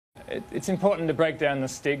it's important to break down the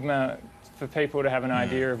stigma for people to have an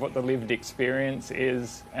idea of what the lived experience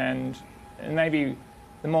is, and maybe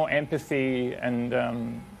the more empathy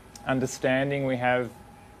and understanding we have,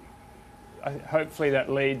 hopefully that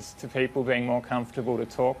leads to people being more comfortable to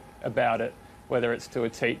talk about it, whether it's to a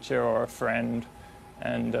teacher or a friend.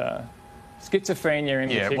 And schizophrenia in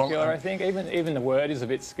particular, I think, even the word is a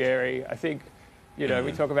bit scary. I think, you know,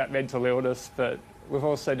 we talk about mental illness, but we've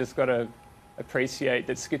also just got to appreciate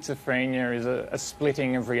that schizophrenia is a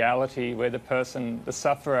splitting of reality where the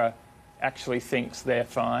sufferer, actually thinks they're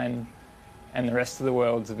fine and the rest of the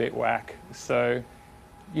world's a bit whack. So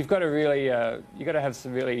you've got to really, you've got to have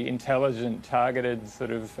some really intelligent, targeted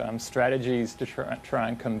sort of strategies to try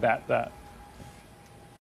and combat that.